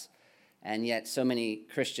for us. And yet so many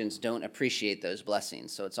Christians don't appreciate those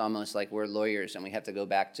blessings. So it's almost like we're lawyers and we have to go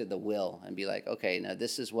back to the will and be like, okay, now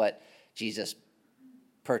this is what Jesus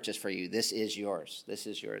purchased for you. This is yours. This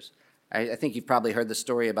is yours. I think you've probably heard the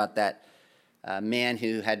story about that man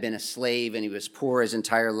who had been a slave and he was poor his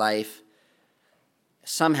entire life.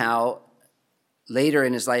 Somehow, later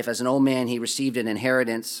in his life, as an old man, he received an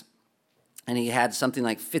inheritance and he had something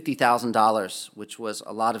like $50,000, which was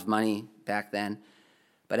a lot of money back then.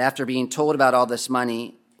 But after being told about all this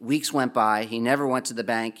money, weeks went by. He never went to the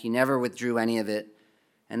bank. He never withdrew any of it.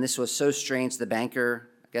 And this was so strange. The banker,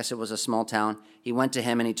 I guess it was a small town, he went to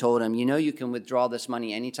him and he told him, you can withdraw this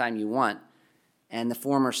money anytime you want. And the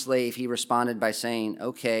former slave, he responded by saying,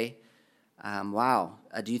 okay, wow,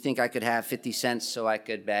 do you think I could have 50 cents so I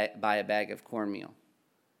could buy a bag of cornmeal?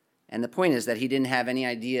 And the point is that he didn't have any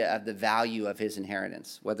idea of the value of his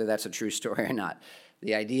inheritance, whether that's a true story or not.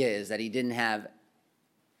 The idea is that he didn't have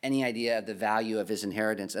any idea of the value of his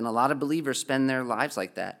inheritance. And a lot of believers spend their lives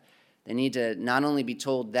like that. They need to not only be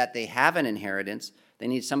told that they have an inheritance, they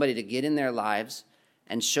need somebody to get in their lives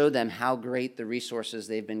and show them how great the resources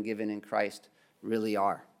they've been given in Christ really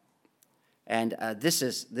are. And this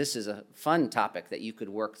is a fun topic that you could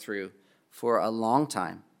work through for a long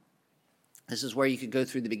time. This is where you could go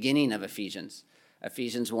through the beginning of Ephesians.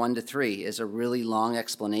 Ephesians 1-3 is a really long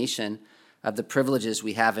explanation of the privileges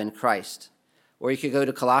we have in Christ. Or you could go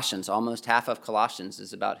to Colossians. Almost half of Colossians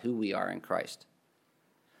is about who we are in Christ.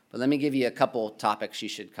 But let me give you a couple topics you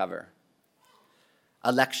should cover.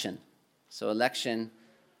 Election. So election,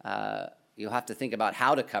 you'll have to think about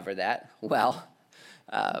how to cover that well.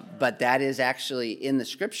 But that is actually, in the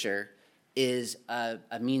Scripture, is a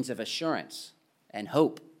means of assurance and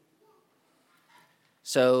hope.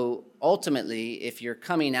 So ultimately, if you're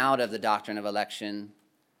coming out of the doctrine of election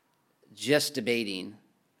just debating,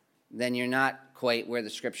 then you're not quite where the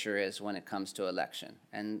Scripture is when it comes to election.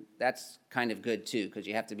 And that's kind of good too, because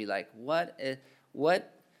you have to be like, what is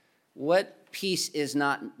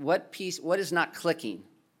not clicking,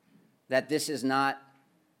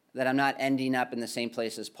 that I'm not ending up in the same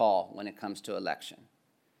place as Paul when it comes to election.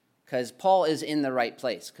 Because Paul is in the right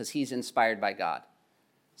place, because he's inspired by God.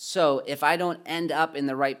 So if I don't end up in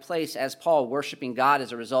the right place as Paul, worshiping God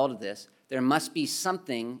as a result of this, there must be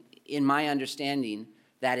something in my understanding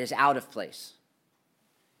that is out of place.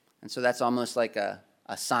 And so that's almost like a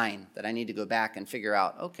sign that I need to go back and figure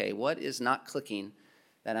out, okay, what is not clicking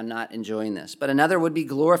that I'm not enjoying this? But another would be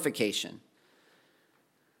glorification.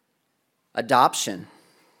 Adoption.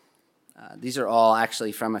 These are all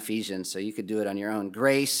actually from Ephesians, so you could do it on your own.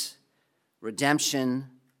 Grace, redemption,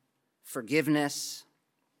 forgiveness.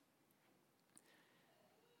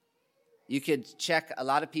 You could check, a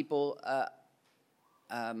lot of people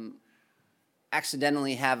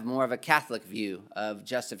accidentally have more of a Catholic view of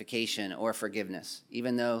justification or forgiveness,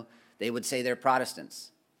 even though they would say they're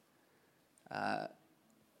Protestants. A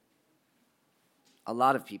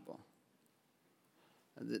lot of people.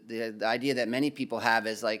 The idea that many people have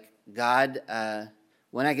is like, God,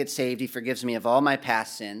 when I get saved, he forgives me of all my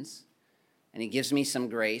past sins, and he gives me some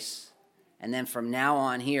grace, and then from now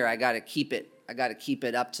on here, I got to keep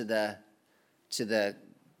it up to to the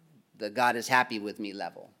God is happy with me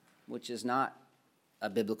level, which is not a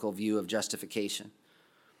biblical view of justification.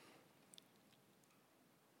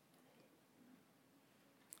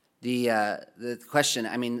 The question,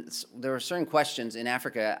 there were certain questions in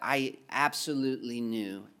Africa I absolutely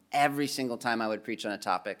knew every single time I would preach on a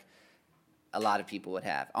topic, a lot of people would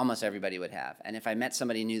have, almost everybody would have. And if I met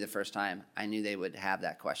somebody new the first time, I knew they would have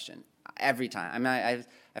that question every time.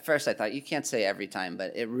 At first I thought, you can't say every time,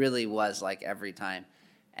 but it really was like every time.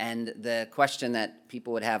 And the question that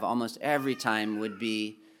people would have almost every time would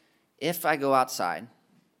be, if I go outside,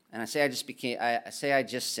 and I say I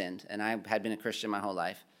just sinned, and I had been a Christian my whole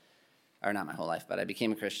life, or not my whole life, but I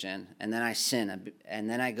became a Christian, and then I sin, and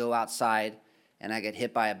then I go outside, and I get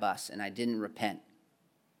hit by a bus, and I didn't repent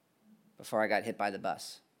before I got hit by the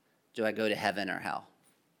bus. Do I go to heaven or hell?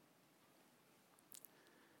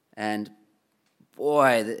 And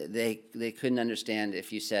boy, they couldn't understand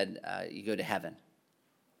if you said you go to heaven.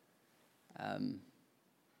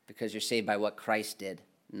 Because you're saved by what Christ did,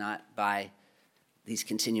 not by these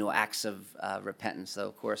continual acts of repentance. Though,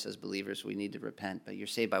 of course, as believers, we need to repent, but you're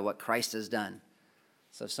saved by what Christ has done.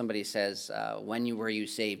 So if somebody says, when were you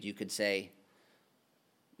saved, you could say,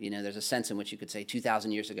 there's a sense in which you could say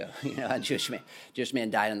 2,000 years ago, a Jewish man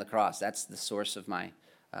died on the cross. That's the source of my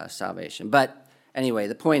salvation. But anyway,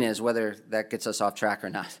 the point is, whether that gets us off track or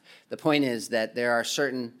not, the point is that there are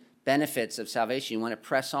certain benefits of salvation. You want to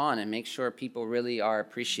press on and make sure people really are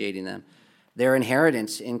appreciating them. Their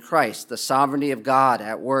inheritance in Christ, the sovereignty of God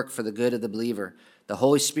at work for the good of the believer, the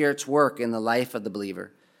Holy Spirit's work in the life of the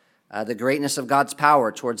believer, the greatness of God's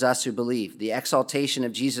power towards us who believe, the exaltation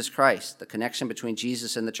of Jesus Christ, the connection between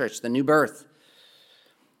Jesus and the church, the new birth,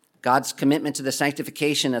 God's commitment to the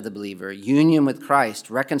sanctification of the believer, union with Christ,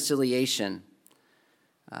 reconciliation,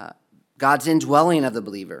 God's indwelling of the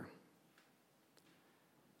believer,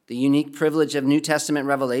 the unique privilege of New Testament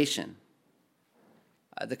revelation,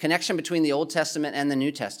 the connection between the Old Testament and the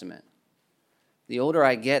New Testament. The older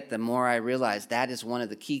I get, the more I realize that is one of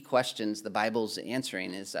the key questions the Bible's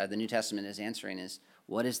answering, the New Testament is answering, is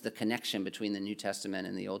what is the connection between the New Testament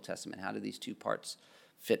and the Old Testament? How do these two parts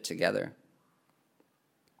fit together?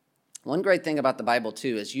 One great thing about the Bible,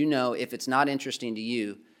 too, is if it's not interesting to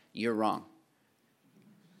you, you're wrong.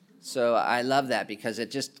 So I love that because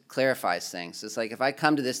it just clarifies things. It's like if I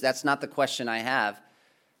come to this, that's not the question I have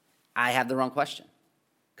the wrong question.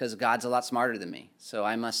 Because God's a lot smarter than me, so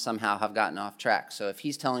I must somehow have gotten off track. So if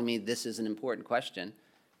he's telling me this is an important question,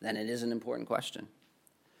 then it is an important question.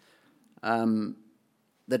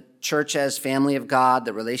 The church as family of God,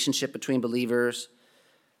 the relationship between believers,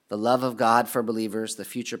 the love of God for believers, the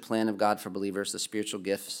future plan of God for believers, the spiritual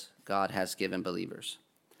gifts God has given believers.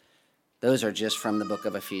 Those are just from the book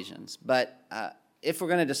of Ephesians. But if we're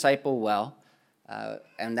going to disciple well,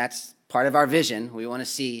 and that's part of our vision, we want to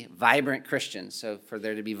see vibrant Christians. So for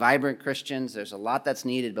there to be vibrant Christians, there's a lot that's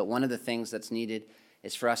needed, but one of the things that's needed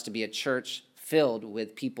is for us to be a church filled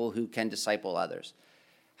with people who can disciple others.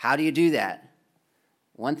 How do you do that?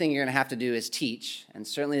 One thing you're going to have to do is teach, and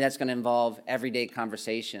certainly that's going to involve everyday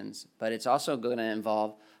conversations, but it's also going to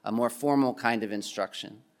involve a more formal kind of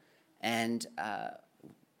instruction. And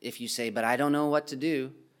if you say, but I don't know what to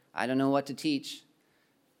do, I don't know what to teach,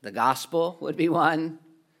 the gospel would be one.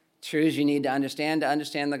 Truths you need to understand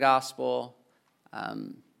the gospel,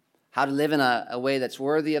 how to live in a way that's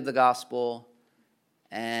worthy of the gospel,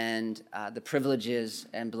 and the privileges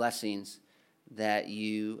and blessings that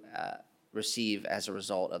you receive as a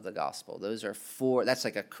result of the gospel. Those are that's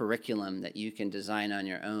like a curriculum that you can design on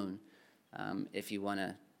your own if you're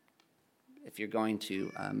going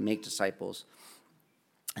to make disciples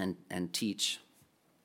and teach.